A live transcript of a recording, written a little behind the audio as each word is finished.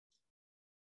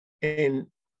And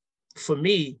for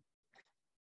me,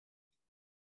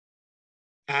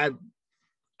 I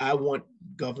want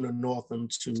Governor Northam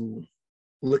to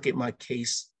look at my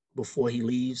case before he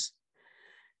leaves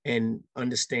and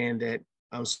understand that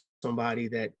I'm somebody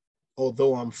that,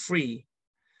 although I'm free,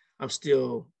 I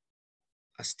still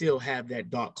have that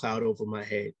dark cloud over my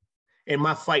head. And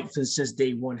my fight since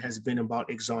day one has been about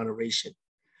exoneration,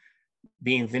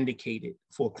 being vindicated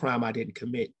for a crime I didn't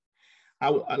commit.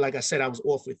 Like I said, I was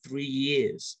offered 3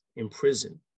 years in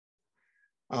prison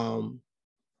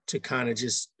to kind of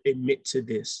just admit to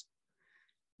this.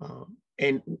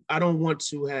 And I don't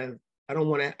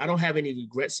have any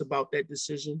regrets about that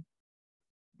decision,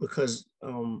 because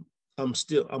I'm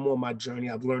on my journey.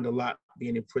 I've learned a lot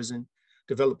being in prison,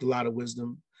 developed a lot of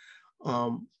wisdom,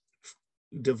 kind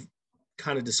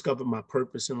of discovered my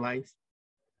purpose in life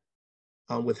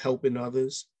with helping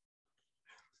others.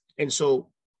 And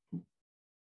so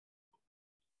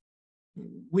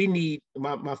we need,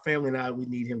 my family and I, we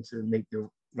need him to make the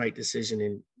right decision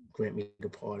and grant me the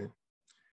pardon.